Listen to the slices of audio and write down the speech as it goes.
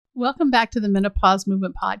Welcome back to the Menopause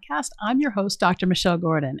Movement Podcast. I'm your host, Dr. Michelle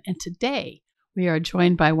Gordon, and today we are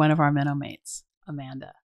joined by one of our MENO-Mates,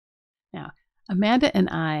 Amanda. Now, Amanda and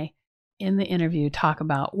I, in the interview, talk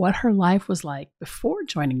about what her life was like before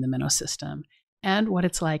joining the MENO system and what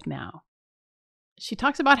it's like now. She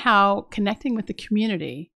talks about how connecting with the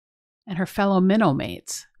community and her fellow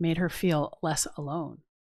MENO-Mates made her feel less alone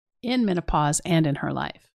in menopause and in her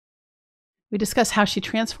life. We discuss how she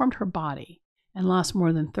transformed her body and lost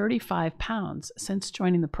more than 35 pounds since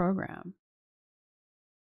joining the program.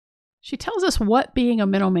 She tells us what being a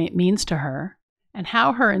MENO-Mate means to her and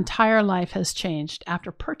how her entire life has changed after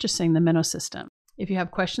purchasing the MENO system. If you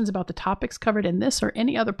have questions about the topics covered in this or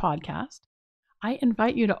any other podcast, I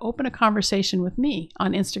invite you to open a conversation with me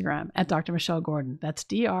on Instagram at Dr. Michelle Gordon. That's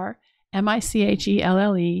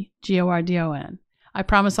DrMichellelleGordon. I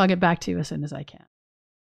promise I'll get back to you as soon as I can.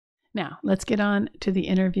 Now, let's get on to the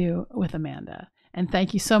interview with Amanda. And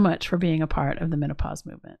thank you so much for being a part of the Menopause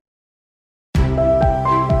Movement.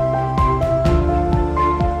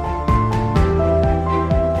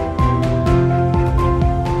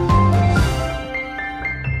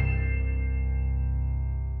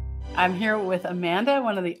 I'm here with Amanda,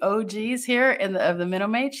 one of the OGs here of the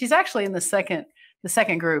MENO-Mate. She's actually in the second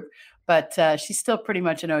group, but she's still pretty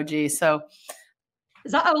much an OG. So,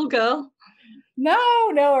 is that old girl? No,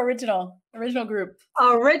 original group.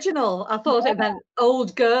 Original. I thought it meant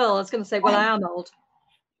old girl. I was going to say, well, I am old.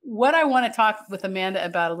 What I want to talk with Amanda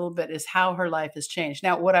about a little bit is how her life has changed.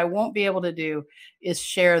 Now, what I won't be able to do is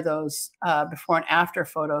share those before and after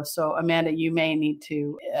photos. So, Amanda, you may need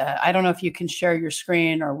to. I don't know if you can share your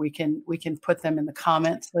screen, or we can put them in the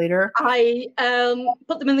comments later. I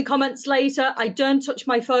put them in the comments later. I don't touch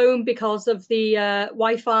my phone because of the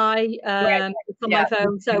Wi-Fi on my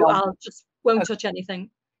phone, so I'll just won't touch anything.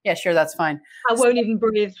 Yeah, sure, that's fine. I won't even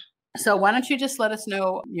breathe. So, why don't you just let us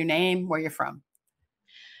know your name, where you're from?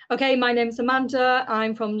 Okay, my name's Amanda.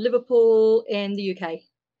 I'm from Liverpool in the UK.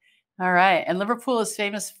 All right. And Liverpool is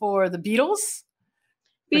famous for the Beatles?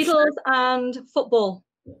 Beatles and football.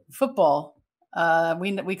 Football.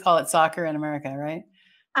 We call it soccer in America, right?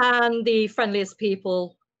 And the friendliest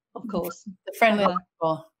people, of course. The friendliest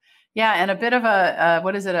people. Yeah, and a bit of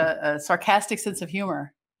a sarcastic sense of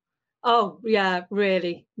humor. Oh, yeah,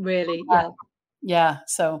 really, really, yeah. Yeah,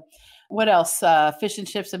 so what else? Fish and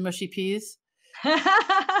chips and mushy peas?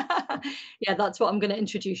 Yeah, that's what I'm going to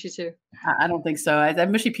introduce you to. I don't think so. That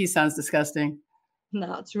mushy peas sounds disgusting.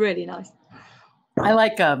 No, it's really nice. I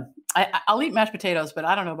like I'll eat mashed potatoes, but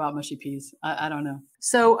I don't know about mushy peas. I don't know.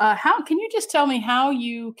 So how can you just tell me how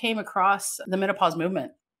you came across the menopause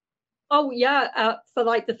movement? Oh yeah, for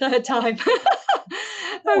like the third time.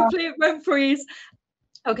 Hopefully it won't freeze.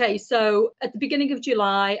 Okay, so at the beginning of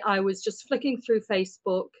July, I was just flicking through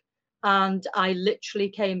Facebook, and I literally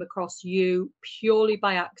came across you purely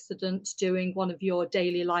by accident doing one of your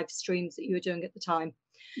daily live streams that you were doing at the time.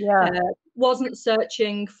 Yeah. Wasn't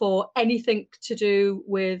searching for anything to do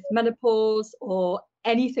with menopause or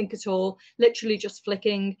anything at all, literally just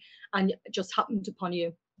flicking, and just happened upon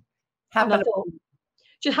you.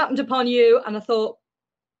 Just happened upon you, and I thought,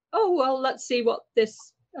 oh, well, let's see what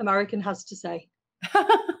this American has to say.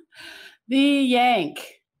 The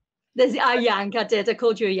Yank. There's a Yank. I did. I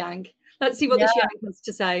called you a Yank. Let's see what this Yank has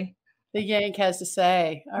to say. The Yank has to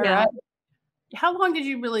say. All right. How long did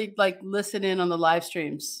you really listen in on the live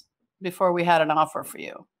streams before we had an offer for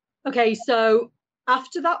you? Okay, so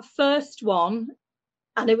after that first one,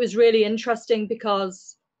 and it was really interesting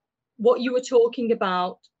because what you were talking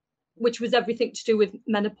about, which was everything to do with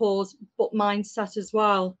menopause, but mindset as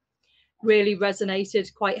well, really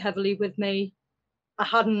resonated quite heavily with me. I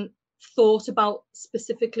hadn't thought about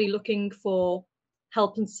specifically looking for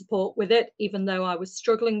help and support with it, even though I was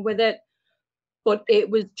struggling with it. But it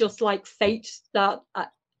was just like fate that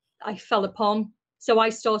I fell upon. So I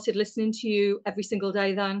started listening to you every single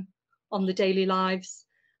day then on the daily lives.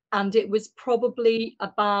 And it was probably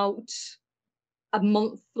about a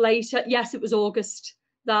month later. Yes, it was August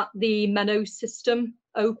that the MENO system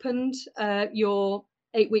opened, your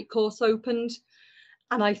 8-week course opened.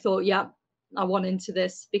 And I thought, yeah, I want into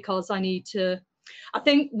this because I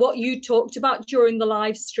think what you talked about during the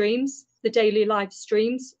live streams, the daily live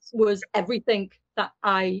streams, was everything that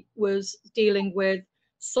I was dealing with,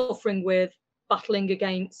 suffering with, battling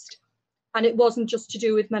against. And it wasn't just to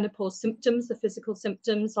do with menopause symptoms, the physical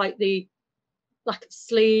symptoms like the lack of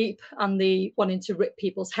sleep and the wanting to rip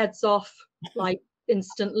people's heads off like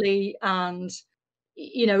instantly. And,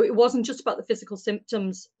 it wasn't just about the physical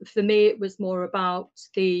symptoms. For me, it was more about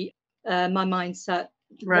my mindset.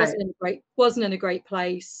 Right. Wasn't in a great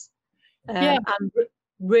place. And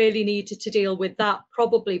really needed to deal with that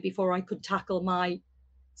probably before I could tackle my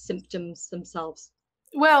symptoms themselves.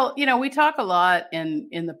 Well, we talk a lot in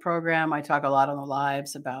the program. I talk a lot on the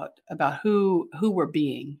lives about who we're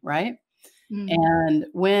being, right? And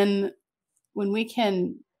when we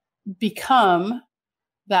can become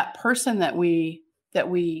that person that we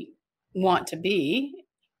want to be,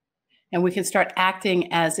 and we can start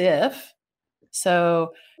acting as if.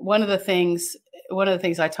 So one of the things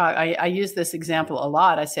I use this example a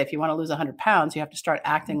lot. I say, if you want to lose 100 pounds, you have to start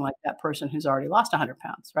acting like that person who's already lost 100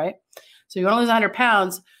 pounds, right? So you want to lose 100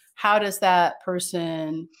 pounds. How does that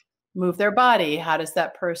person move their body? How does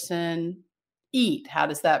that person eat? How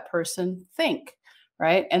does that person think?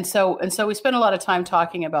 Right. And so we spend a lot of time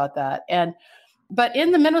talking about that. But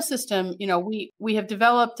in the MENO system, we have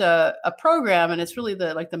developed a program, and it's really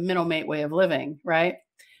the MENO-Mate way of living, right?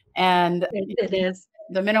 And it is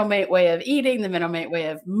the MENO-Mate way of eating, the MENO-Mate way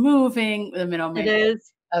of moving, the MENO-Mate way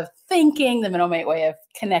of thinking, the MENO-Mate way of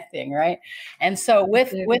connecting, right? And so with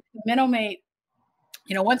the MENO-Mate,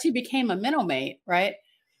 once you became a MENO-Mate, right,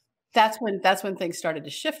 that's when things started to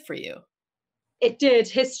shift for you. It did.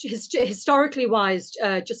 Historically wise,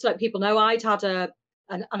 just to let people know, I'd had an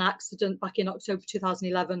accident back in October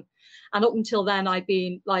 2011, and up until then I'd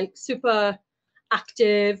been like super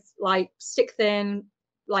active, like stick thin,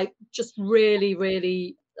 like just really,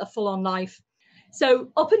 really a full-on life. So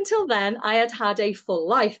up until then, I had a full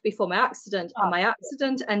life before my accident, and my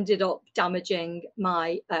accident ended up damaging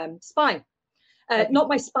my spine. Not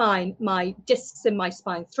my spine, my discs in my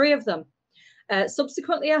spine, 3 of them.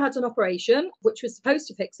 Subsequently, I had an operation which was supposed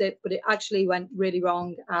to fix it, but it actually went really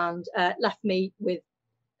wrong and left me with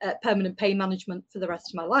permanent pain management for the rest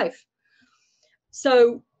of my life.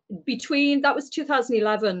 So that was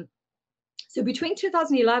 2011. So between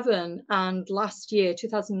 2011 and last year,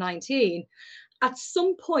 2019, at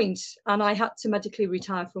some point, and I had to medically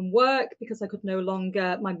retire from work because I could no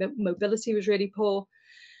longer, my mobility was really poor,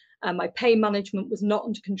 and my pain management was not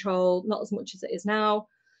under control, not as much as it is now.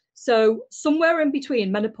 So somewhere in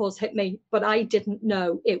between, menopause hit me, but I didn't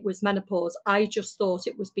know it was menopause. I just thought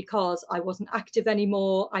it was because I wasn't active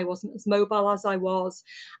anymore. I wasn't as mobile as I was.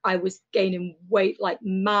 I was gaining weight like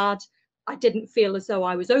mad. I didn't feel as though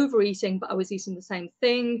I was overeating, but I was eating the same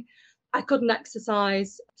thing. I couldn't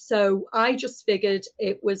exercise. So I just figured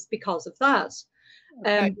it was because of that.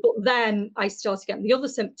 Okay. But then I started getting the other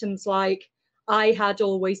symptoms, like I had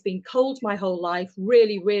always been cold my whole life,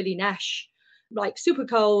 really, really nesh, like super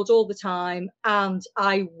cold all the time. And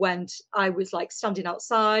I was like standing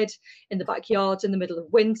outside in the backyard in the middle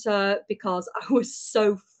of winter because I was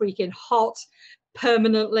so freaking hot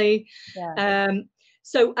permanently. Yeah.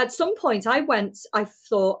 So at some point I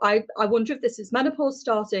thought, I wonder if this is menopause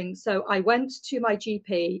starting. So I went to my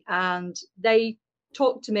GP and they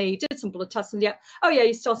talked to me, did some blood tests, and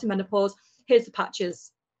you're starting menopause. Here's the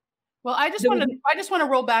patches. Well, I just want to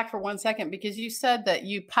roll back for 1 second, because you said that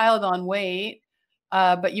you piled on weight,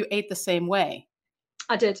 but you ate the same way.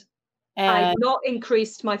 I did. I've not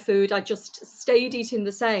increased my food. I just stayed eating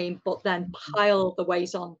the same, but then piled the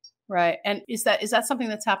weight on. Right. And is that something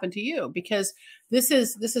that's happened to you? Because this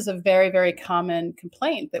is a very, very common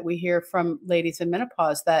complaint that we hear from ladies in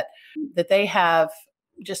menopause, that they have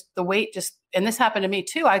just the weight and this happened to me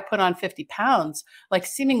too. I put on 50 pounds, like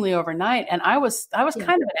seemingly overnight. And I was kind of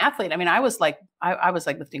an athlete. I mean, I was like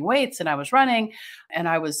lifting weights, and I was running, and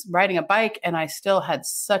I was riding a bike, and I still had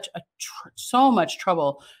so much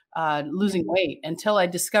trouble losing weight until I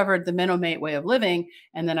discovered the MENO-Mate way of living.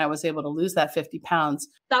 And then I was able to lose that 50 pounds.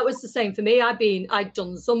 That was the same for me. I'd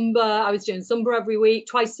done Zumba. I was doing Zumba every week,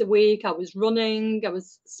 twice a week. I was running, I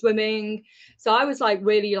was swimming. So I was like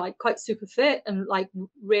really like quite super fit and like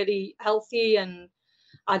really healthy. And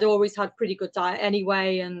I'd always had pretty good diet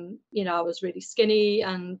anyway. And, I was really skinny.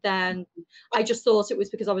 And then I just thought it was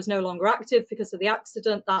because I was no longer active because of the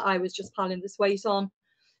accident that I was just piling this weight on.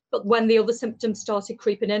 But when the other symptoms started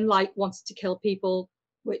creeping in, like wanted to kill people,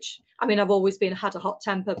 which, I mean, I've always had a hot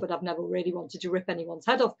temper, but I've never really wanted to rip anyone's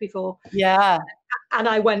head off before. Yeah. And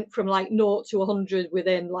I went from like 0 to 100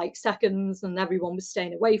 within like seconds, and everyone was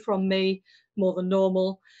staying away from me more than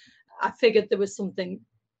normal. I figured there was something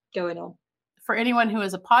going on. For anyone who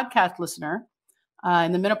is a podcast listener,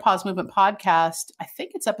 in the Menopause Movement podcast, I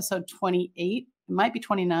think it's episode 28. It might be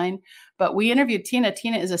 29, but we interviewed Tina.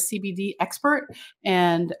 Tina is a CBD expert,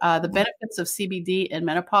 and the benefits of CBD in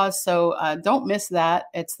menopause. So don't miss that.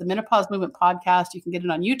 It's the Menopause Movement podcast. You can get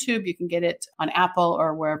it on YouTube. You can get it on Apple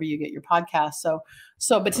or wherever you get your podcasts.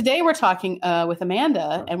 But today we're talking with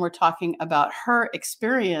Amanda, and we're talking about her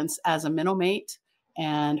experience as a MENO-Mate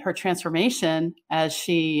and her transformation as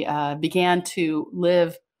she began to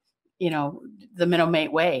live the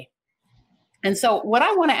MENO-Mate way. And so what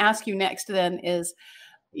I want to ask you next then is,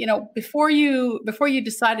 before you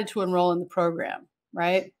decided to enroll in the program,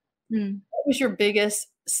 right? What was your biggest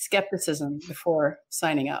skepticism before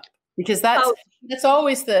signing up? Because that's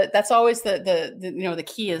always the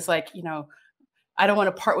key is like, I don't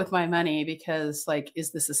want to part with my money because like,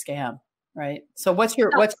 is this a scam? Right. So what's your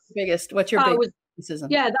biggest criticism?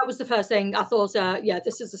 Yeah, that was the first thing I thought.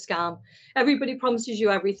 This is a scam. Everybody promises you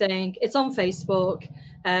everything. It's on Facebook,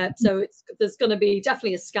 so there's going to be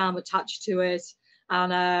definitely a scam attached to it,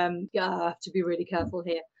 and I have to be really careful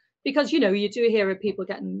here because you do hear of people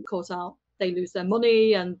getting caught out. They lose their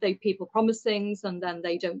money, and people promise things and then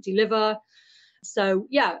they don't deliver. So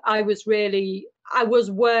yeah, I was wary.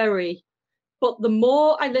 But the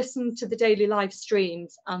more I listened to the daily live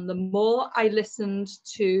streams and the more I listened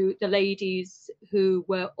to the ladies who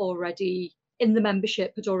were already in the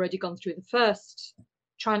membership, had already gone through the first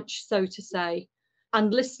tranche, so to say,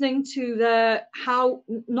 and listening to how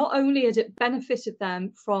not only had it benefited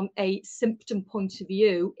them from a symptom point of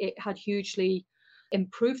view, it had hugely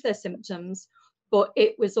improved their symptoms, but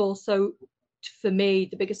it was also, for me,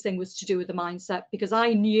 the biggest thing was to do with the mindset, because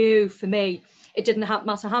I knew for me, it didn't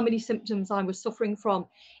matter how many symptoms I was suffering from.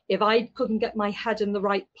 If I couldn't get my head in the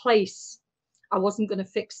right place, I wasn't going to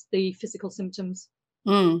fix the physical symptoms.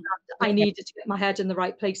 I needed to get my head in the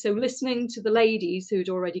right place. So listening to the ladies who'd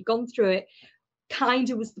already gone through it kind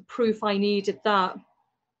of was the proof I needed that.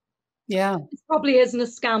 Yeah. It probably isn't a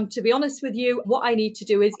scam, to be honest with you. What I need to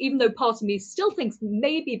do is, even though part of me still thinks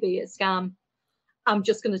maybe be a scam, I'm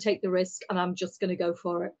just going to take the risk and I'm just going to go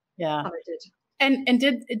for it. Yeah. And I did. And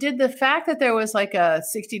did the fact that there was like a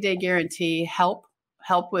 60-day guarantee help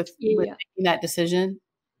with making that decision?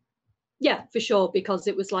 Yeah, for sure, because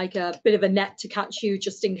it was like a bit of a net to catch you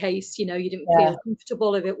just in case, you didn't feel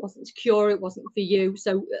comfortable, if it wasn't secure, it wasn't for you.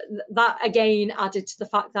 So that again added to the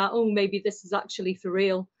fact that, maybe this is actually for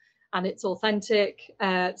real and it's authentic.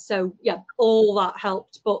 So yeah, all that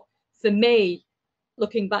helped. But for me,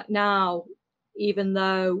 looking back now, even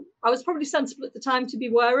though I was probably sensible at the time to be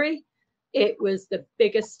wary, it was the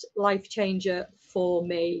biggest life changer for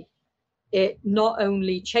me. It not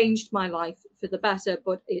only changed my life for the better,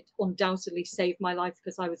 but it undoubtedly saved my life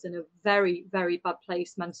because I was in a very, very bad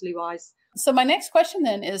place mentally wise. So my next question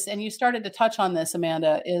then is, and you started to touch on this,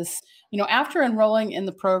 Amanda, is, after enrolling in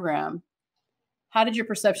the program, how did your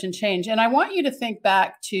perception change? And I want you to think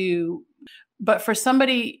back to, but for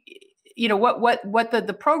somebody, what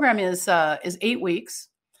the program is 8 weeks.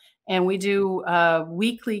 And we do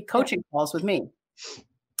weekly coaching calls with me.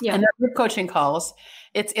 Yeah. And they're group coaching calls.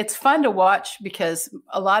 It's fun to watch because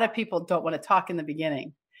a lot of people don't want to talk in the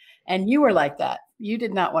beginning. And you were like that. You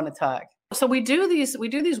did not want to talk. So we do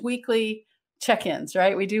these weekly check-ins,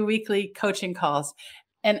 right? We do weekly coaching calls.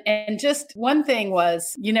 And just one thing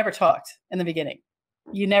was, you never talked in the beginning.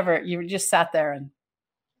 You just sat there and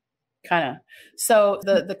kind of. So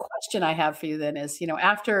the question I have for you then is,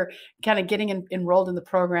 after kind of getting enrolled in the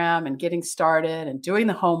program and getting started and doing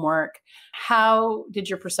the homework, how did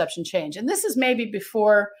your perception change? And this is maybe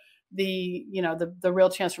before the real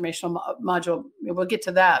transformational module. We'll get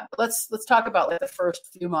to that. But let's talk about like the first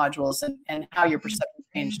few modules and how your perception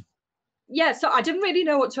changed. Yeah, so I didn't really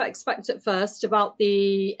know what to expect at first about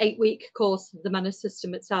the 8-week course, the MENO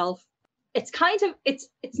system itself. It's kind of, it's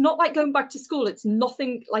not like going back to school. It's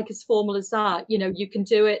nothing like as formal as that. You can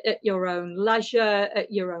do it at your own leisure, at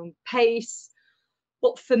your own pace.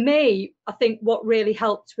 But for me, I think what really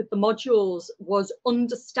helped with the modules was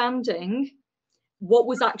understanding what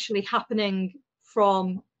was actually happening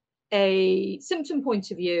from a symptom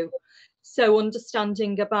point of view. So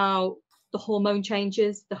understanding about the hormone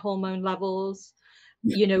changes, the hormone levels.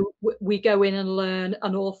 We go in and learn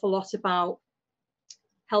an awful lot about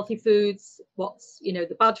healthy foods, what's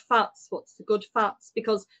the bad fats, what's the good fats,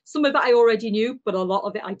 because some of it I already knew, but a lot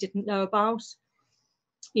of it I didn't know about.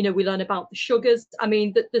 We learn about the sugars. I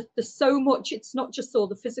mean, there's so much. It's not just all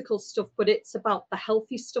the physical stuff, but it's about the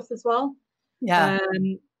healthy stuff as well. Yeah.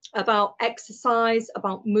 About exercise,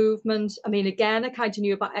 about movement. I mean, again, I kind of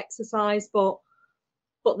knew about exercise, but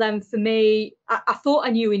then for me, I thought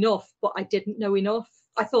I knew enough, but I didn't know enough.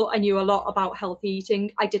 I thought I knew a lot about healthy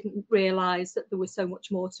eating. I didn't realize that there was so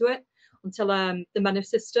much more to it until the MENO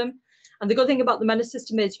system. And the good thing about the MENO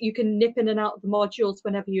system is you can nip in and out of the modules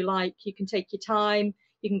whenever you like. You can take your time.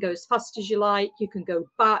 You can go as fast as you like. You can go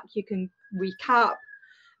back. You can recap.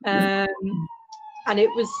 And it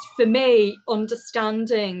was, for me,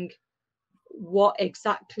 understanding what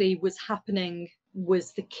exactly was happening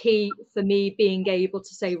was the key for me being able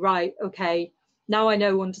to say, right, okay, now I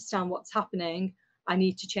understand what's happening. I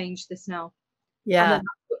need to change this now. And Yeah. then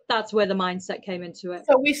that's where the mindset came into it.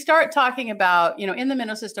 So we start talking about, in the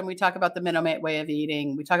Meno system, we talk about the MENO-Mate way of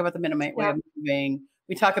eating. We talk about the MENO-Mate way of moving.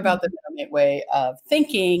 We talk about the MENO-Mate way of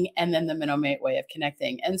thinking, and then the MENO-Mate way of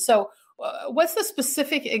connecting. And so what's the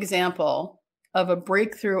specific example of a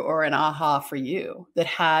breakthrough or an aha for you that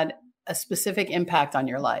had a specific impact on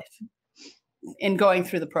your life in going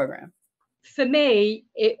through the program? For me,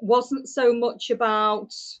 it wasn't so much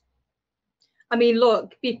about, I mean,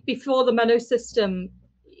 look, before the Meno system,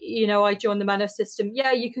 I joined the Meno system.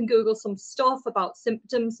 Yeah, you can Google some stuff about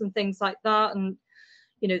symptoms and things like that. And,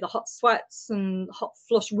 the hot sweats and hot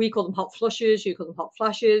flush, we call them hot flushes, you call them hot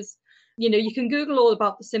flashes. You can Google all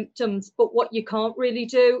about the symptoms, but what you can't really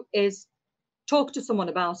do is talk to someone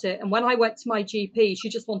about it. And when I went to my GP, she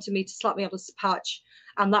just wanted me to slap me on a patch.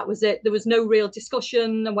 And that was it. There was no real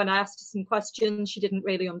discussion. And when I asked her some questions, she didn't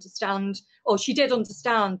really understand, or she did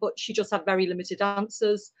understand, but she just had very limited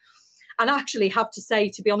answers. And I actually have to say,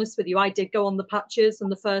 to be honest with you, I did go on the patches.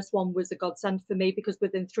 And the first one was a godsend for me, because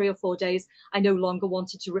within 3 or 4 days, I no longer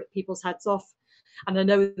wanted to rip people's heads off. And I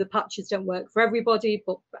know the patches don't work for everybody,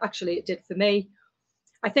 but actually it did for me.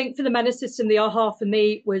 I think for the MENO system, the aha for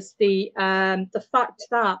me was the fact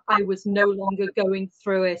that I was no longer going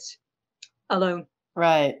through it alone.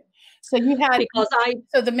 Right. So you had, because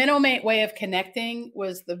so the MENO-Mate way of connecting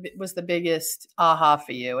was the biggest aha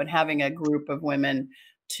for you, and having a group of women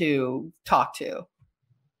to talk to.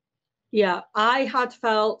 Yeah, I had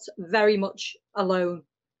felt very much alone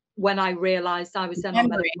when I realized I was then on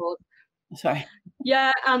menopause. Sorry.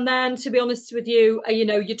 Yeah, and then to be honest with you,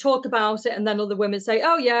 you talk about it, and then other women say,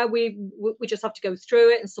 "Oh yeah, we just have to go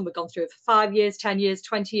through it." And some have gone through it for 5 years, 10 years,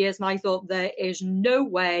 20 years, and I thought, there is no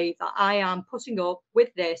way that I am putting up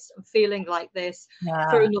with this and feeling like this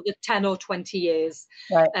for another 10 or 20 years,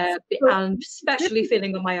 right. And especially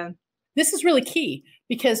feeling on my own. This is really key,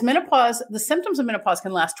 because menopause, the symptoms of menopause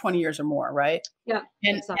can last 20 years or more, right? Yeah.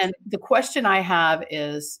 And, exactly. And the question I have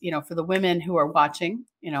is, for the women who are watching,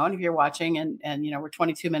 and if you're watching and we're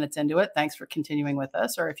 22 minutes into it, thanks for continuing with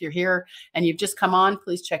us. Or if you're here and you've just come on,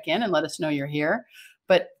 please check in and let us know you're here.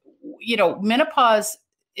 But, menopause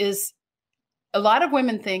is, a lot of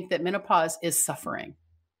women think that menopause is suffering,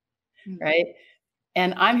 right?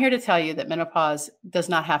 And I'm here to tell you that menopause does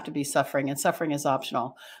not have to be suffering, and suffering is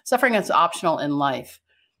optional. Suffering is optional in life.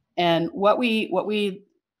 And what we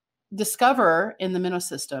discover in the Meno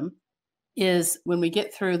system is, when we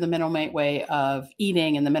get through the MENO-Mate way of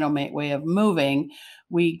eating and the MENO-Mate way of moving,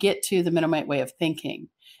 we get to the MENO-Mate way of thinking.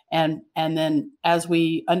 And then as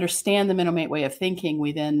we understand the MENO-Mate way of thinking,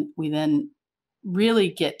 we then really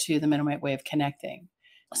get to the MENO-Mate way of connecting.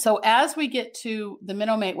 So as we get to the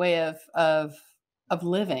MENO-Mate way of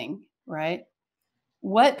living, right?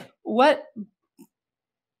 What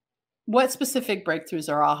specific breakthroughs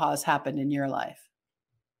or ahas happened in your life?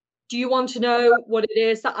 Do you want to know what it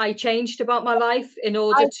is that I changed about my life in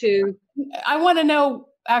order to? I want to know,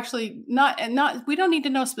 actually, not, we don't need to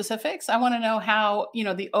know specifics. I want to know how,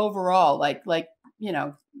 the overall,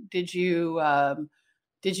 did your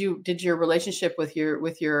relationship with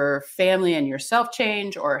your family and yourself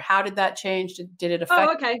change, or how did that change? Did it affect?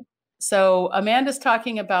 Oh, okay. So Amanda's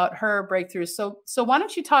talking about her breakthroughs. So why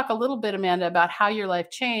don't you talk a little bit, Amanda, about how your life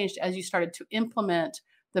changed as you started to implement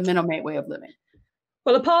the MENO-Mate way of living?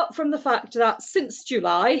 Well, apart from the fact that since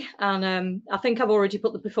July, and I think I've already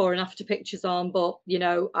put the before and after pictures on, but,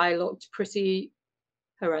 I looked pretty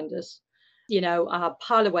horrendous. I have a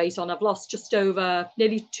pile of weight on. I've lost just over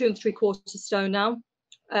nearly 2 3/4 stone now.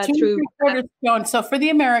 2 3/4 stone. So for the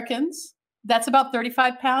Americans, that's about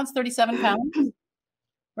 35 pounds, 37 pounds.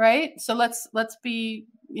 Right. So let's be,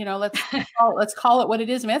 let's call it what it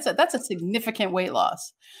is. I mean, that's a significant weight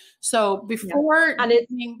loss. So before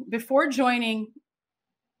joining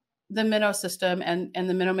the Meno system and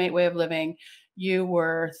the MENO-Mate way of living, you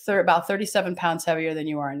were about 37 pounds heavier than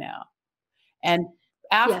you are now. And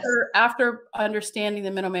after understanding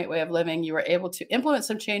the MENO-Mate way of living, you were able to implement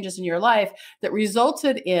some changes in your life that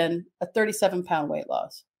resulted in a 37-pound weight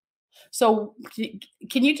loss. So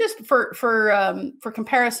can you just, for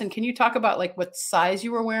comparison, can you talk about what size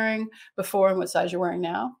you were wearing before and what size you're wearing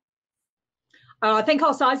now? I think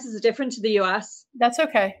our sizes are different to the US. That's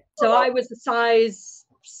okay. So I was a size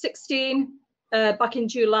 16 back in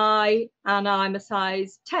July, and I'm a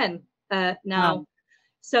size 10 now. Wow.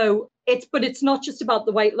 So it's not just about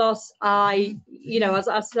the weight loss. As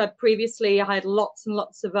I said previously, I had lots and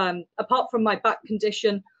lots of, apart from my back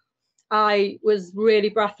condition, I was really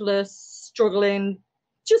breathless, struggling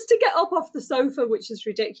just to get up off the sofa, which is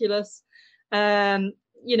ridiculous.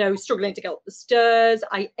 Struggling to get up the stairs.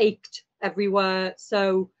 I ached everywhere.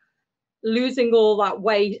 So losing all that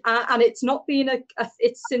weight, and it's not been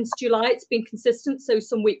it's since July, it's been consistent. So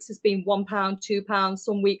some weeks it's been £1, £2.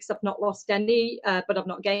 Some weeks I've not lost any, but I've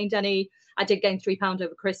not gained any. I did gain £3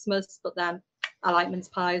 over Christmas, but then I like mince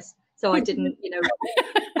pies, so I didn't,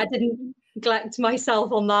 I didn't neglect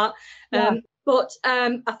myself on that. Yeah. But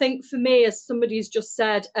I think for me, as somebody's just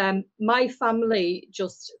said, my family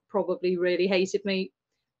just probably really hated me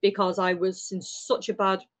because I was in such a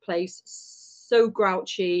bad place, so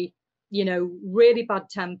grouchy, really bad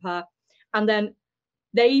temper. And then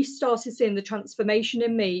they started seeing the transformation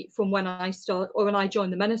in me from when I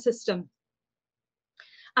joined the MENO system.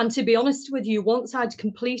 And to be honest with you, once I'd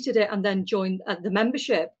completed it and then joined the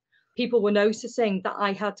membership, people were noticing that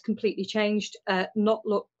I had completely changed, not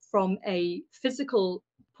look from a physical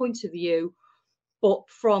point of view, but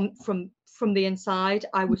from the inside.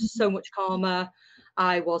 I was so much calmer.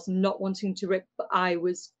 I was not wanting to rip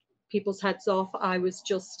people's heads off. I was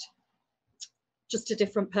just a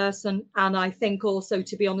different person. And I think also,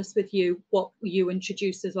 to be honest with you, what you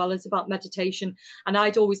introduced as well is about meditation. And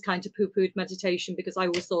I'd always kind of poo-pooed meditation because I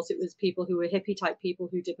always thought it was people who were hippie type people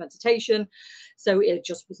who did meditation. So it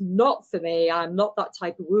just was not for me. I'm not that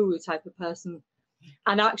type of woo-woo type of person.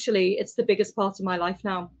 And actually, it's the biggest part of my life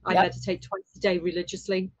now. I meditate twice a day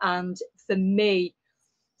religiously. And for me,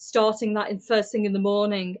 starting that in first thing in the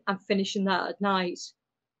morning and finishing that at night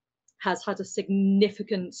has had a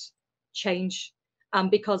significant change.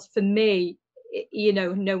 Because for me,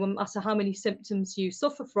 no matter how many symptoms you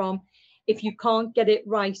suffer from, if you can't get it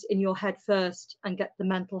right in your head first and get the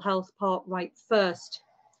mental health part right first,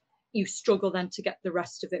 you struggle then to get the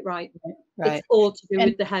rest of it right. It's all to do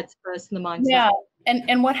with the head first and the mindset. Yeah.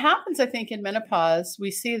 And what happens, I think, in menopause,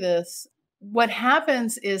 we see this. What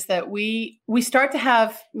happens is that we start to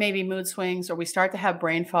have maybe mood swings, or we start to have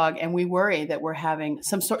brain fog, and we worry that we're having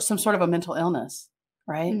some sort of a mental illness,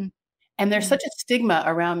 right? Mm. And there's such a stigma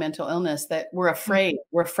around mental illness that we're afraid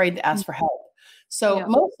to ask for help. So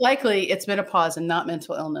most likely it's menopause and not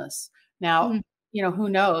mental illness. Now, who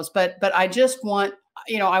knows? But I just want,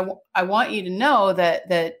 I want you to know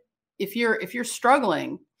that if you're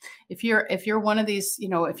struggling, if you're one of these,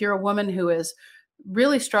 if you're a woman who is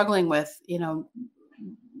really struggling with,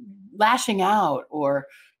 lashing out, or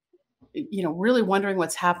really wondering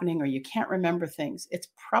what's happening, or you can't remember things, it's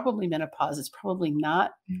probably menopause. It's probably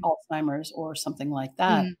not Alzheimer's or something like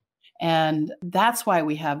that. And that's why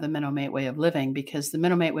we have the MENO-Mate way of living, because the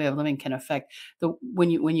MENO-Mate way of living can affect when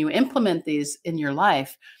you implement these in your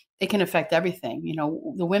life, it can affect everything.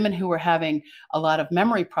 The women who are having a lot of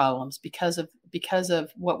memory problems because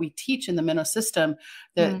of what we teach in the MENO system,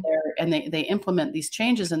 they implement these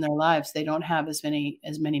changes in their lives, they don't have as many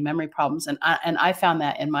memory problems. And I found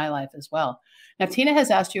that in my life as well. Now, Tina has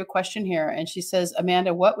asked you a question here, and she says,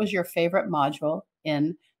 Amanda, what was your favorite module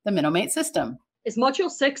in the MENO-Mate system? Is module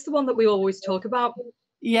 6 the one that we always talk about?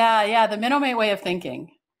 Yeah, the MENO-Mate way of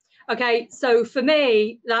thinking. Okay, so for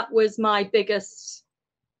me, that was my biggest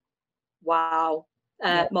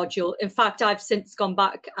module. In fact, I've since gone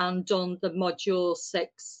back and done the module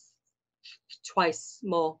 6 twice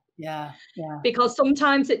more. Yeah. Because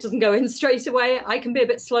sometimes it doesn't go in straight away. I can be a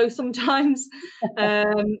bit slow sometimes.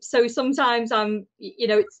 So sometimes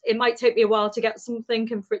it might take me a while to get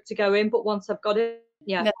something and for it to go in, but once I've got it,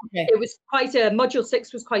 it was module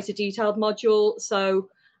 6 was quite a detailed module. So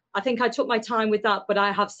I think I took my time with that, but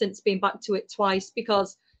I have since been back to it twice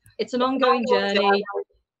because it's an ongoing journey.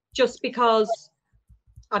 Just because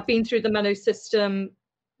I've been through the MENO system,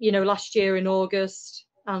 last year in August,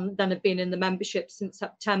 and then I've been in the membership since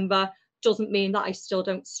September, doesn't mean that I still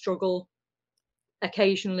don't struggle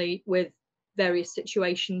occasionally with various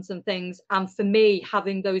situations and things. And for me,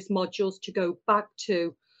 having those modules to go back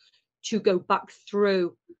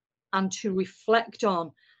through and to reflect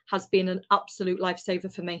on has been an absolute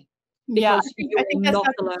lifesaver for me. Yeah, I think that's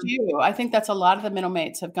not you. I think that's a lot of the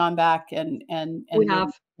MENO-Mates have gone back and we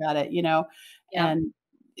have got it, and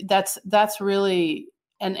that's really,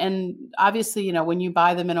 and obviously, when you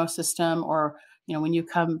buy the MENO system, or, when you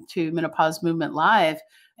come to Menopause Movement Live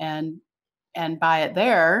and buy it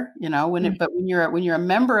there, but when you're a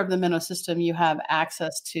member of the MENO system, you have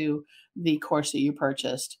access to the course that you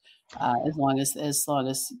purchased, as long as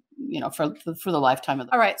for the lifetime of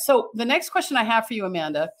it. All right. So the next question I have for you,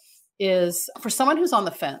 Amanda, is for someone who's on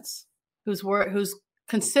the fence, who's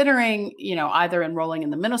considering, either enrolling in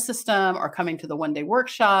the MENO system or coming to the one-day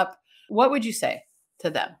workshop, what would you say to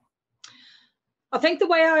them? I think the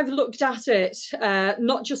way I've looked at it,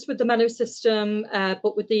 not just with the MENO system,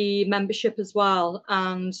 but with the membership as well.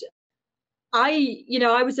 And I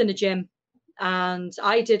was in a gym, and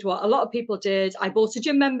I did what a lot of people did. I bought a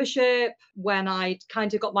gym membership when I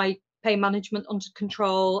kind of got my pain management under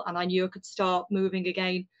control, and I knew I could start moving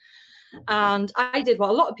again. And I did what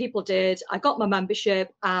a lot of people did. I got my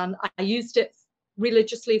membership and I used it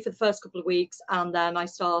religiously for the first couple of weeks. And then I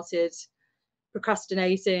started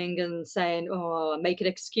procrastinating and saying, oh, I'm making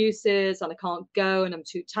excuses and I can't go and I'm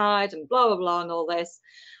too tired and blah, blah, blah, and all this.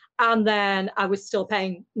 And then I was still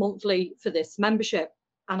paying monthly for this membership.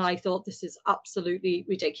 And I thought, this is absolutely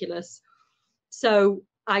ridiculous. So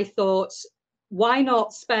I thought, why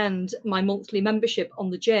not spend my monthly membership on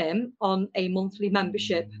the gym on a monthly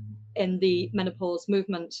membership in the menopause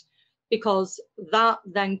movement? Because that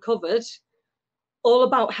then covered all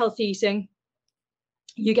about healthy eating.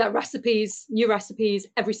 You get recipes, new recipes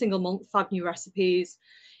every single month, 5 new recipes.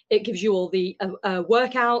 It gives you all the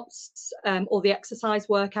workouts, all the exercise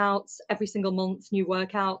workouts every single month, new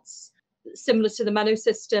workouts. Similar to the Meno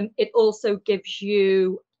system, it also gives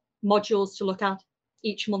you modules to look at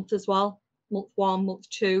each month as well. Month 1, month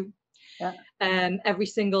 2, Yeah. every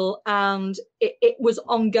single, and it was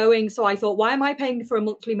ongoing. So I thought, why am I paying for a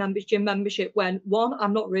monthly gym membership when 1,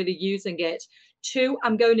 I'm not really using it, 2,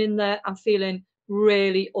 I'm going in there, I'm feeling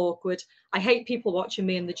really awkward. I hate people watching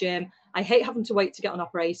me in the gym. I hate having to wait to get on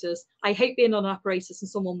apparatus. I hate being on an apparatus and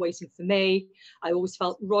someone waiting for me. I always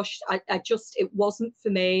felt rushed. It wasn't for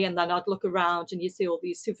me. And then I'd look around and you see all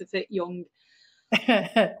these super fit young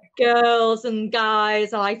girls and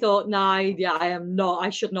guys, and I thought, no, yeah, I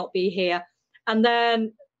should not be here. And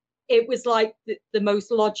then it was like the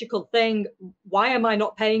most logical thing. Why am I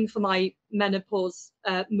not paying for my menopause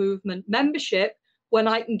movement membership when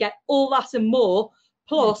I can get all that and more,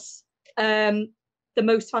 plus the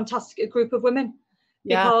most fantastic group of women?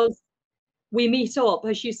 Yeah. Because we meet up,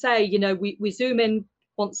 as you say, you know, we Zoom in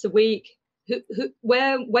once a week.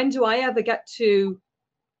 When do I ever get to,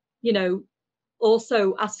 you know,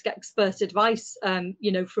 also ask expert advice,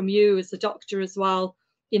 you know, from you as a doctor as well?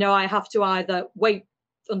 You know, I have to either wait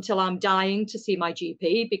until I'm dying to see my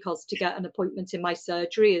GP, because to get an appointment in my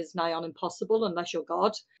surgery is nigh on impossible unless you're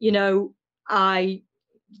God. You know, I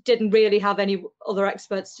didn't really have any other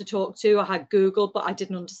experts to talk to. I had Google, but I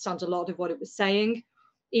didn't understand a lot of what it was saying.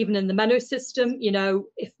 Even in the Meno system, you know,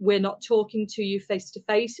 if we're not talking to you face to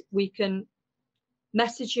face, we can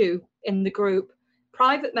message you in the group,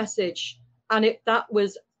 private message. And that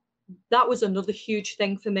was another huge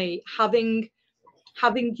thing for me, having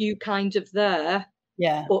you kind of there,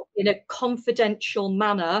 Yeah. but in a confidential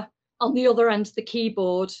manner on the other end of the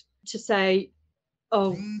keyboard, to say,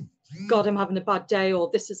 oh God, I'm having a bad day, or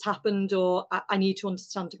this has happened, or I need to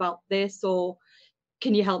understand about this, or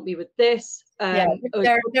can you help me with this? Yeah,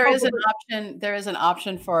 there is an option. There is an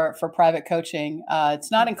option for private coaching.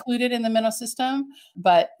 It's not included in the MENO system,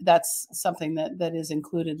 but that's something that is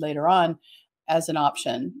included later on as an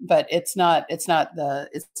option. But it's not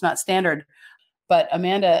standard. But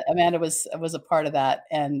Amanda was a part of that,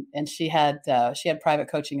 and she had private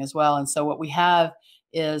coaching as well. And so what we have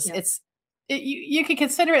is you could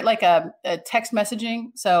consider it like a text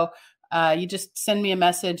messaging. So you just send me a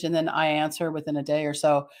message and then I answer within a day or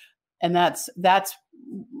so. And that's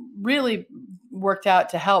really worked out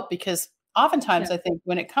to help, because oftentimes I think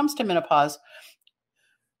when it comes to menopause,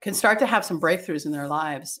 can start to have some breakthroughs in their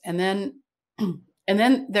lives. And then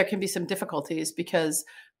there can be some difficulties because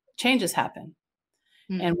changes happen.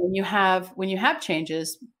 And when you have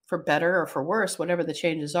changes, for better or for worse, whatever the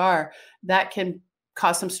changes are, that can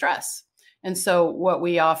cause some stress. And so what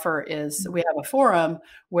we offer is we have a forum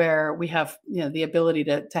where we have, you know, the ability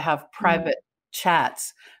to have private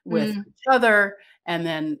chats with each other. And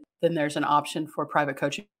then there's an option for private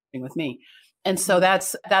coaching with me. And so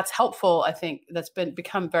that's helpful. I think that's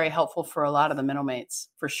become very helpful for a lot of the MENO-Mates,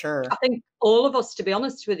 for sure. I think all of us, to be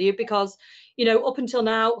honest with you, because, you know, up until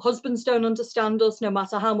now, husbands don't understand us, no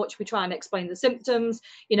matter how much we try and explain the symptoms.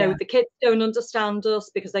 You know, the kids don't understand us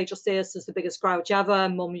because they just see us as the biggest grouch ever.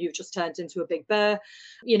 Mum, you've just turned into a big bear.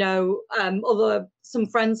 You know, some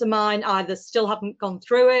friends of mine either still haven't gone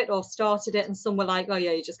through it or started it, and some were like, oh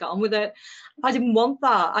yeah, you just got on with it. I didn't want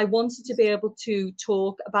that. I wanted to be able to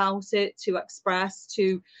talk about it, to express,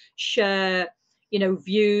 to share, you know,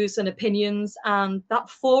 views and opinions. And that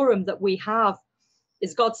forum that we have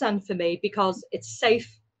is godsend for me, because it's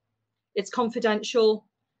safe, it's confidential.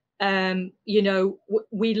 You know,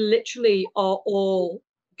 we literally are all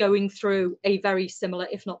going through a very similar,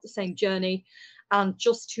 if not the same journey. And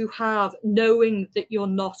just to have, knowing that you're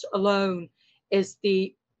not alone is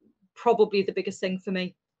probably the biggest thing for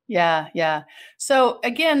me. Yeah. Yeah. So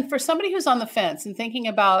again, for somebody who's on the fence and thinking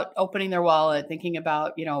about opening their wallet, thinking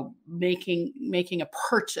about, you know, making a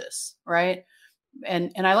purchase, right?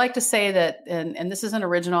 And I like to say that, and this isn't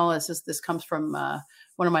original. This comes from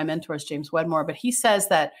one one of my mentors, James Wedmore, but he says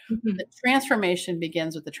that Mhm. the transformation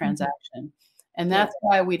begins with the transaction. And Yeah. that's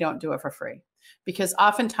why we don't do it for free. Because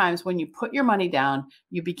oftentimes when you put your money down,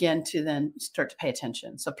 you begin to then start to pay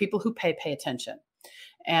attention. So people who pay attention.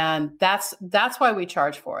 And that's why we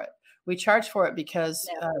charge for it. We charge for it because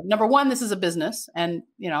number one, this is a business, and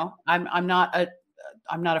I'm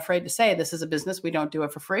not afraid to say this is a business. We don't do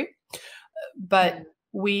it for free, but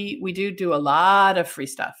we do a lot of free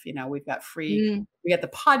stuff. We've got we got the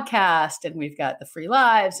podcast, and we've got the free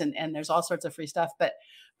lives, and there's all sorts of free stuff.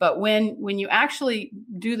 But when you actually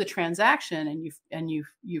do the transaction and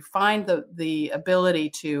you find the ability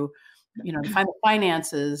to find the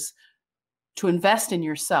finances to invest in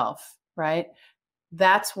yourself, right?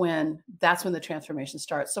 That's when the transformation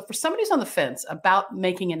starts. So for somebody who's on the fence about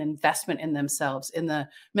making an investment in themselves, in the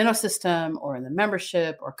Menno system or in the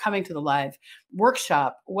membership or coming to the live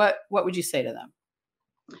workshop, what would you say to them?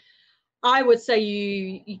 I would say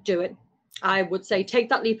you do it. I would say take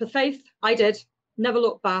that leap of faith. I did. Never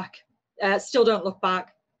look back. Still don't look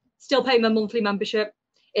back. Still pay my monthly membership.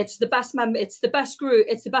 It's the best It's the best group.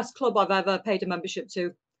 It's the best club I've ever paid a membership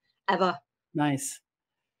to, ever. Nice.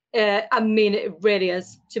 I mean, it really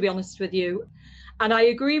is, to be honest with you. And I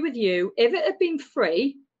agree with you. If it had been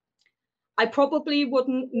free, I probably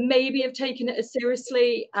wouldn't maybe have taken it as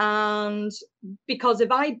seriously. And because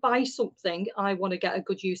if I buy something, I want to get a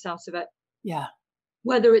good use out of it. Yeah.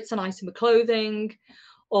 Whether it's an item of clothing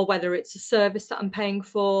or whether it's a service that I'm paying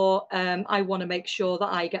for, I want to make sure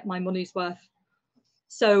that I get my money's worth.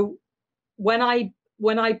 So when I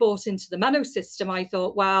bought into the MENO system, I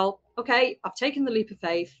thought, well, okay, I've taken the leap of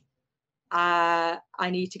faith. I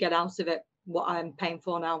need to get out of it what I'm paying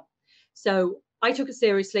for now. So I took it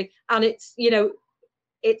seriously, and it's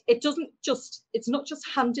it's not just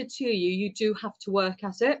handed to you. You do have to work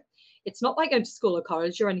at it. It's not like going to school or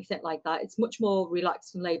college or anything like that. It's much more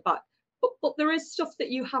relaxed and laid back. But there is stuff that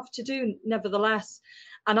you have to do nevertheless.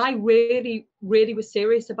 And I really, really was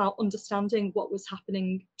serious about understanding what was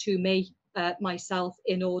happening to me, myself,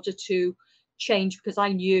 in order to change, because I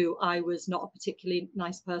knew I was not a particularly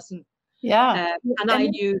nice person. Yeah. And I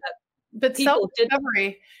knew that. But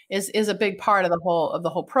self-discovery is a big part of the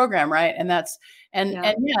whole program, right? And that's and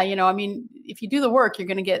yeah, I mean, if you do the work, you're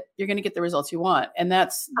gonna get the results you want. And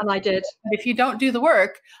I did. If you don't do the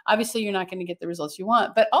work, obviously you're not going to get the results you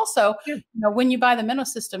want. But also, when you buy the Menno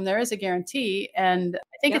system, there is a guarantee, and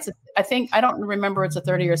I think I don't remember it's a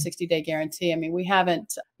 30 or 60-day guarantee. I mean, we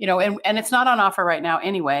haven't, and it's not on offer right now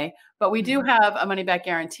anyway. But we do have a money back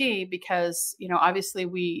guarantee because obviously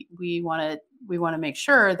we want to make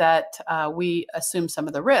sure that we assume some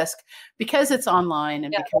of the risk because it's online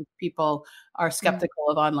and because people are skeptical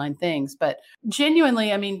of online things. But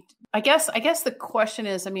genuinely, I mean, I guess the question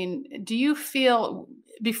is, I mean, do you feel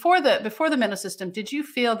before the Menno system, did you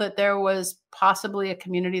feel that there was possibly a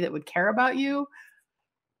community that would care about you?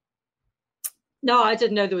 No, I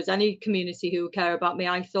didn't know there was any community who would care about me.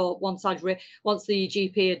 I thought once the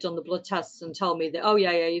GP had done the blood tests and told me that, oh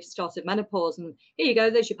yeah, you've started menopause, and here you go,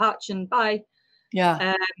 there's your patch, and bye.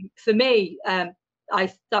 Yeah. For me,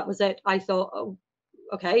 that was it. I thought, oh,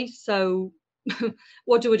 okay, so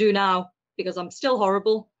what do I do now? Because I'm still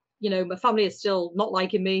horrible. My family is still not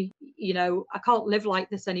liking me. I can't live like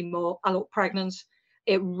this anymore. I look pregnant.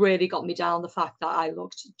 It really got me down, the fact that I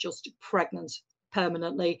looked just pregnant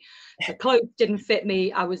permanently. The clothes didn't fit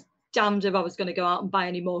me. I was damned if I was going to go out and buy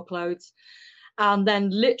any more clothes. And then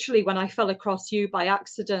literally when I fell across you by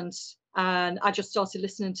accident, and I just started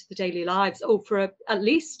listening to the daily lives, for at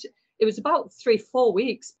least, it was about 3-4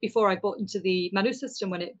 weeks before I bought into the MENO system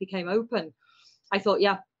when it became open. I thought,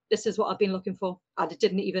 yeah, this is what I've been looking for. I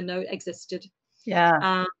didn't even know it existed.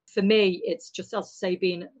 Yeah. For me, it's just, as I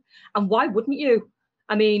say, and why wouldn't you?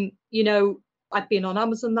 I mean, I've been on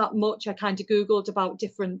Amazon that much. I kind of Googled about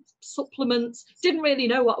different supplements, didn't really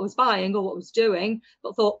know what I was buying or what I was doing,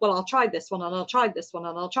 but thought, well, I'll try this one, and I'll try this one,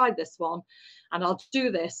 and I'll try this one, and I'll do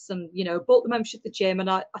this. And, bought the membership at the gym. And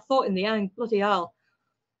I thought in the end, bloody hell,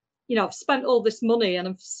 I've spent all this money and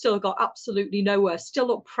I've still got absolutely nowhere, still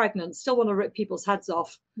look pregnant, still want to rip people's heads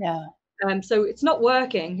off. Yeah. So it's not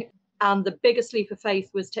working. And the biggest leap of faith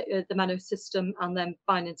was the MENO system, and then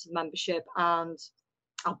buying into the membership, and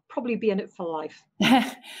I'll probably be in it for life.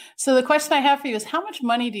 So the question I have for you is, how much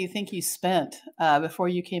money do you think you spent before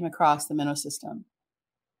you came across the Menno system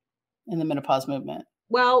in the menopause movement?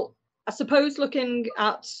 Well, I suppose looking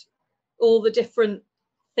at all the different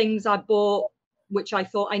things I bought, which I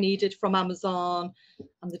thought I needed from Amazon,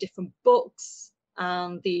 and the different books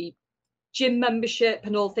and the gym membership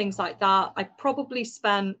and all things like that, I probably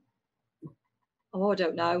spent, I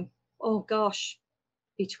don't know,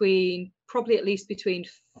 between probably at least between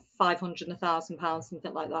 500 and £1,000,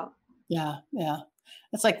 something like that. Yeah. Yeah.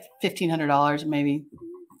 It's like $1,500, maybe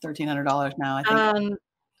 $1,300 now, I think.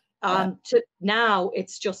 And now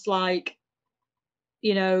it's just like,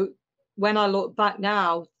 when I look back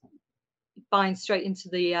now, buying straight into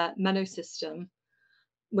the MENO system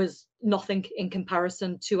was nothing in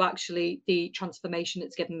comparison to actually the transformation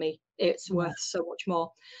it's given me. It's worth so much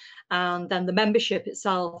more. And then the membership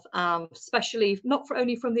itself, especially not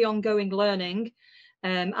only from the ongoing learning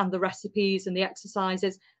and the recipes and the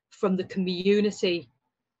exercises, from the community,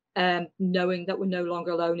 knowing that we're no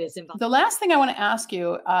longer alone is invaluable. The last thing I want to ask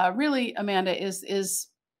you, really, Amanda, is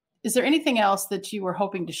there anything else that you were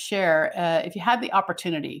hoping to share? If you had the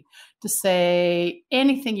opportunity to say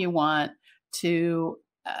anything you want to,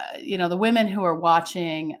 the women who are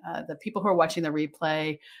watching, the people who are watching the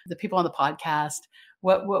replay, the people on the podcast,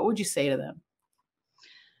 what would you say to them?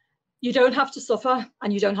 You don't have to suffer,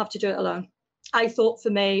 and you don't have to do it alone. I thought for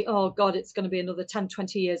me, oh God, it's going to be another 10,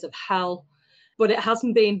 20 years of hell, but it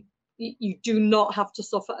hasn't been. You do not have to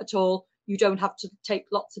suffer at all. You don't have to take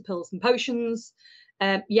lots of pills and potions.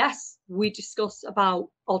 Yes, we discuss about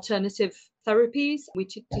alternative therapies. We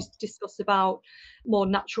discuss about more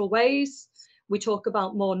natural ways. We talk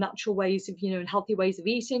about more natural ways of, and healthy ways of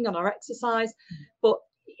eating and our exercise. But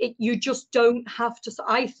you just don't have to.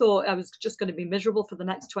 I thought I was just going to be miserable for the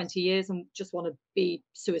next 20 years and just want to be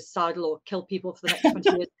suicidal or kill people for the next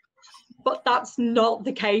 20 years. But that's not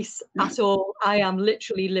the case at all. I am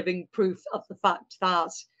literally living proof of the fact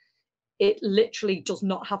that it literally does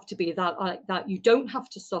not have to be that. You don't have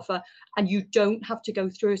to suffer, and you don't have to go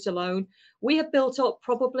through it alone. We have built up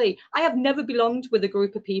I have never belonged with a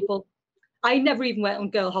group of people. I never even went on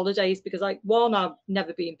girl holidays because I've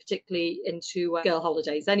never been particularly into girl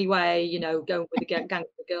holidays anyway, going with a gang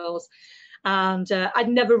of girls. And I'd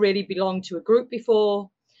never really belonged to a group before.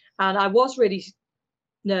 And I was really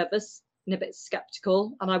nervous and a bit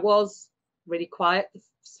skeptical. And I was really quiet,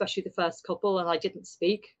 especially the first couple. And I didn't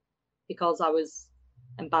speak because I was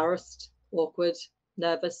embarrassed, awkward,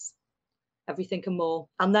 nervous, everything and more.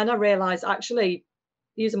 And then I realized, actually,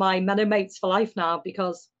 these are my MENO-Mates for life now,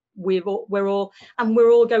 because we're all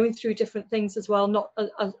going through different things as well. Not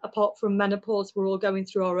apart from menopause, we're all going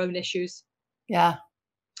through our own issues. Yeah.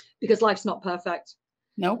 Because life's not perfect.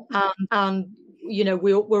 No. And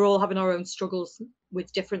we're all having our own struggles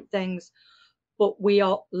with different things, but we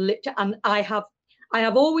are and I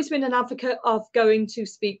have always been an advocate of going to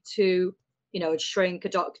speak to, a shrink, a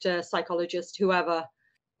doctor, psychologist, whoever,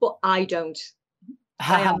 but I don't.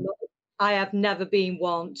 I have never been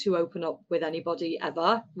one to open up with anybody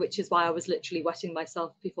ever, which is why I was literally wetting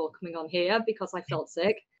myself before coming on here, because I felt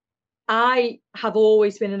sick. I have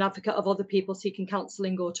always been an advocate of other people seeking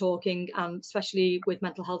counselling or talking, and especially with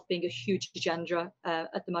mental health being a huge agenda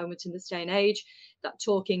at the moment in this day and age, that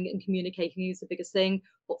talking and communicating is the biggest thing.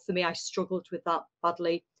 But for me, I struggled with that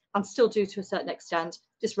badly, and still do to a certain extent.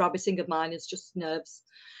 This rabbiting of mine is just nerves.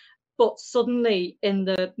 But suddenly in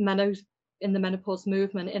the menopause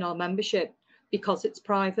movement, in our membership, because it's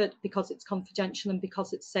private, because it's confidential, and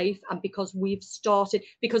because it's safe, and because we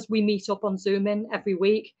meet up on Zoom every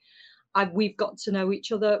week, we've got to know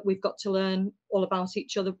each other. We've got to learn all about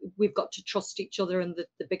each other. We've got to trust each other. And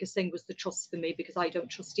the biggest thing was the trust for me, because I don't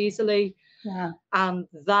trust easily. Yeah. And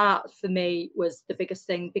that for me was the biggest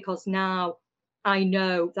thing, because now I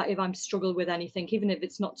know that if I'm struggling with anything, even if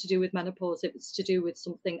it's not to do with menopause, if it's to do with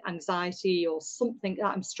something, anxiety or something that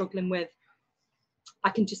I'm struggling with, I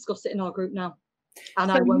can discuss it in our group now. And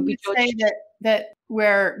so I won't be judged. Say that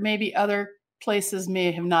where maybe other places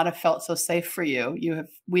may have not have felt so safe for you,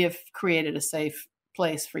 we have created a safe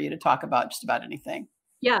place for you to talk about just about anything.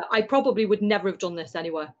 Yeah, I probably would never have done this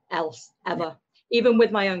anywhere else, ever, even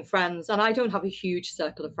with my own friends. And I don't have a huge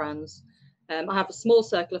circle of friends. I have a small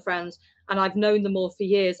circle of friends, and I've known them all for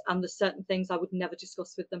years. And there's certain things I would never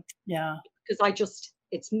discuss with them. Yeah. Because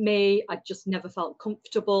it's me. I just never felt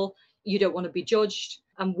comfortable. You don't want to be judged.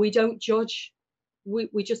 And we don't judge.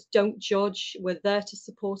 We just don't judge. We're there to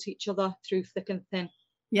support each other through thick and thin.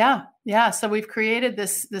 Yeah. Yeah. So we've created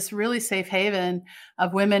this really safe haven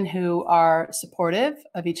of women who are supportive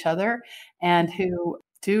of each other and who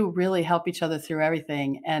do really help each other through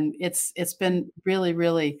everything. And it's been really,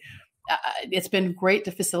 really, it's been great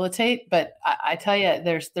to facilitate, but I tell you,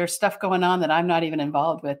 there's stuff going on that I'm not even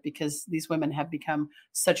involved with, because these women have become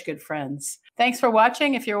such good friends. Thanks for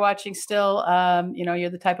watching. If you're watching still, you're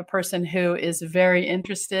the type of person who is very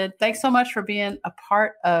interested. Thanks so much for being a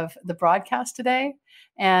part of the broadcast today.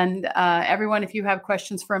 And everyone, if you have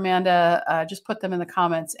questions for Amanda, just put them in the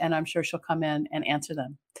comments, and I'm sure she'll come in and answer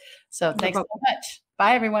them. So thanks so much.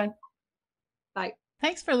 Bye, everyone. Bye.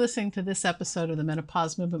 Thanks for listening to this episode of the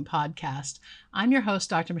Menopause Movement Podcast. I'm your host,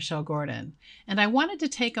 Dr. Michelle Gordon, and I wanted to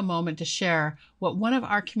take a moment to share what one of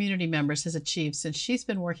our community members has achieved since she's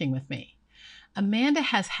been working with me. Amanda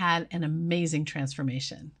has had an amazing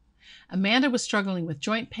transformation. Amanda was struggling with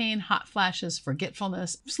joint pain, hot flashes,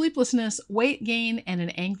 forgetfulness, sleeplessness, weight gain, and an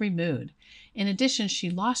angry mood. In addition, she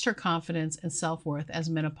lost her confidence and self-worth as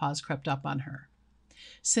menopause crept up on her.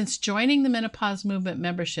 Since joining the Menopause Movement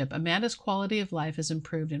membership, Amanda's quality of life has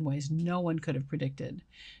improved in ways no one could have predicted.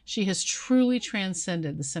 She has truly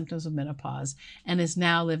transcended the symptoms of menopause and is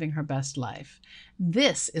now living her best life.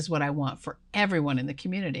 This is what I want for everyone in the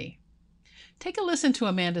community. Take a listen to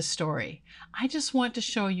Amanda's story. I just want to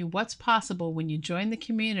show you what's possible when you join the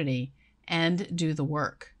community and do the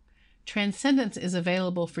work. Transcendence is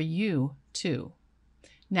available for you, too.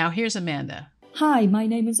 Now here's Amanda. Hi, my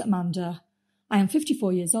name is Amanda. I am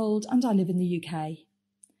 54 years old and I live in the UK.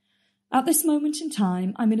 At this moment in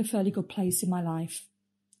time, I'm in a fairly good place in my life.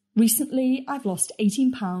 Recently, I've lost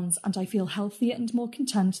 18 pounds and I feel healthier and more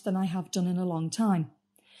content than I have done in a long time.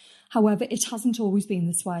 However, it hasn't always been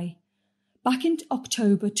this way. Back in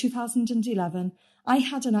October 2011, I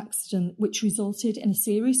had an accident which resulted in a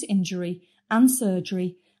serious injury and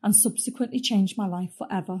surgery and subsequently changed my life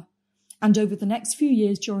forever. And over the next few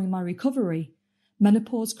years during my recovery,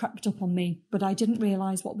 menopause crept up on me, but I didn't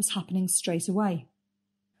realise what was happening straight away.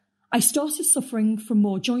 I started suffering from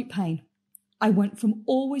more joint pain. I went from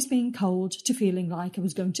always being cold to feeling like I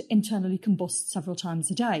was going to internally combust several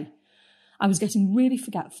times a day. I was getting really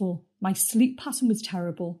forgetful, my sleep pattern was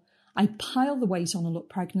terrible, I piled the weight on and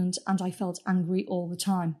looked pregnant, and I felt angry all the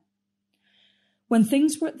time. When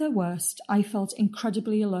things were at their worst, I felt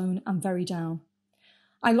incredibly alone and very down.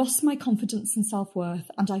 I lost my confidence and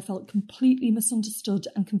self-worth, and I felt completely misunderstood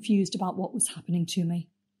and confused about what was happening to me.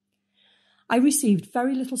 I received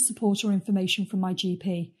very little support or information from my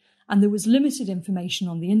GP, and there was limited information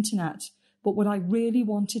on the internet, but what I really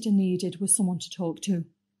wanted and needed was someone to talk to.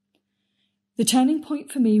 The turning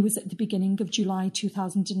point for me was at the beginning of July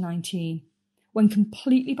 2019, when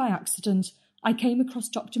completely by accident, I came across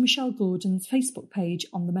Dr. Michelle Gordon's Facebook page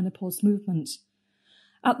on the Menopause Movement.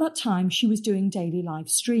 At that time, she was doing daily live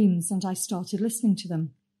streams and I started listening to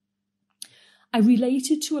them. I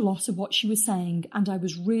related to a lot of what she was saying and I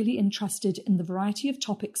was really interested in the variety of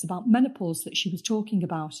topics about menopause that she was talking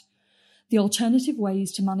about, the alternative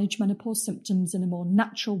ways to manage menopause symptoms in a more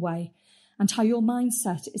natural way, and how your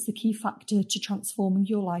mindset is the key factor to transforming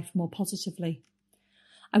your life more positively.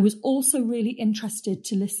 I was also really interested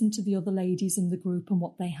to listen to the other ladies in the group and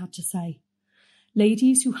what they had to say.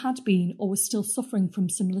 Ladies who had been or were still suffering from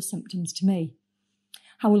similar symptoms to me.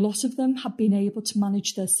 How a lot of them have been able to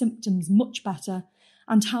manage their symptoms much better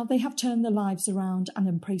and how they have turned their lives around and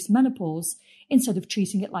embraced menopause instead of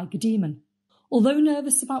treating it like a demon. Although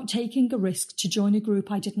nervous about taking a risk to join a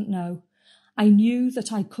group I didn't know, I knew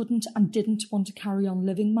that I couldn't and didn't want to carry on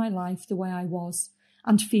living my life the way I was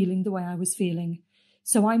and feeling the way I was feeling.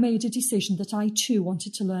 So I made a decision that I too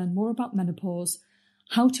wanted to learn more about menopause,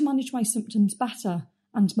 how to manage my symptoms better,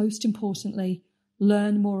 and most importantly,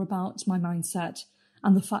 learn more about my mindset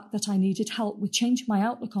and the fact that I needed help with changing my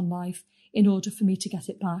outlook on life in order for me to get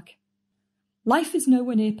it back. Life is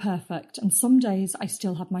nowhere near perfect, and some days I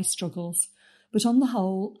still have my struggles, but on the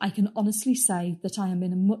whole, I can honestly say that I am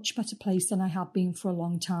in a much better place than I have been for a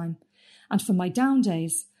long time, and for my down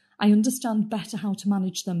days, I understand better how to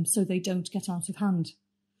manage them so they don't get out of hand.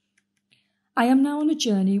 I am now on a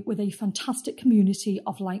journey with a fantastic community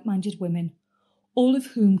of like-minded women, all of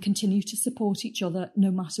whom continue to support each other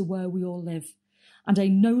no matter where we all live, and I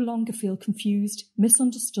no longer feel confused,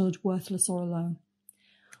 misunderstood, worthless or alone.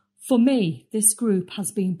 For me, this group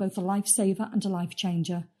has been both a lifesaver and a life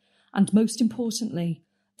changer, and most importantly,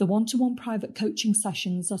 the one-to-one private coaching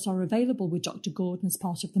sessions that are available with Dr. Gordon as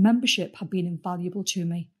part of the membership have been invaluable to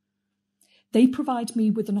me. They provide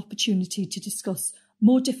me with an opportunity to discuss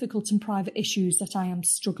more difficult and private issues that I am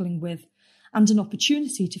struggling with, and an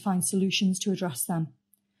opportunity to find solutions to address them.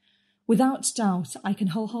 Without doubt, I can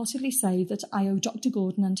wholeheartedly say that I owe Dr.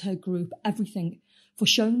 Gordon and her group everything for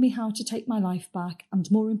showing me how to take my life back and,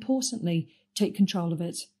 more importantly, take control of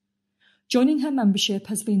it. Joining her membership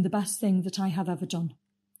has been the best thing that I have ever done.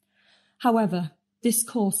 However, this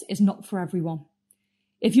course is not for everyone.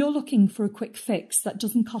 If you're looking for a quick fix that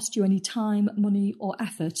doesn't cost you any time, money or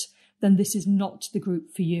effort, then this is not the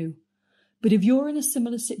group for you. But if you're in a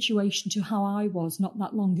similar situation to how I was not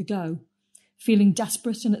that long ago, feeling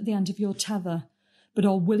desperate and at the end of your tether, but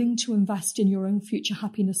are willing to invest in your own future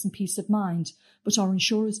happiness and peace of mind, but are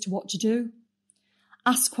unsure as to what to do,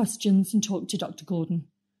 ask questions and talk to Dr. Gordon.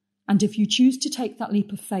 And if you choose to take that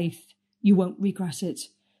leap of faith, You won't regret it,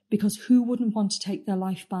 because who wouldn't want to take their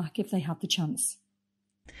life back if they had the chance?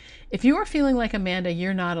 If you are feeling like Amanda,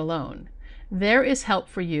 you're not alone. There is help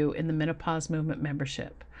for you in the Menopause Movement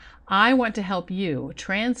membership. I want to help you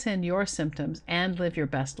transcend your symptoms and live your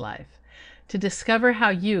best life. To discover how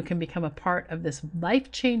you can become a part of this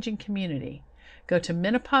life-changing community, go to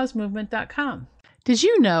menopausemovement.com. Did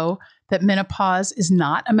you know that menopause is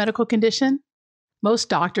not a medical condition? Most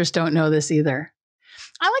doctors don't know this either.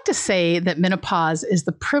 I like to say that menopause is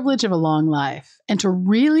the privilege of a long life, and to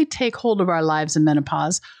really take hold of our lives in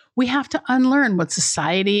menopause, we have to unlearn what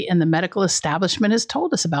society and the medical establishment has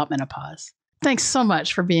told us about menopause. Thanks so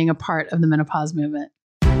much for being a part of the Menopause Movement.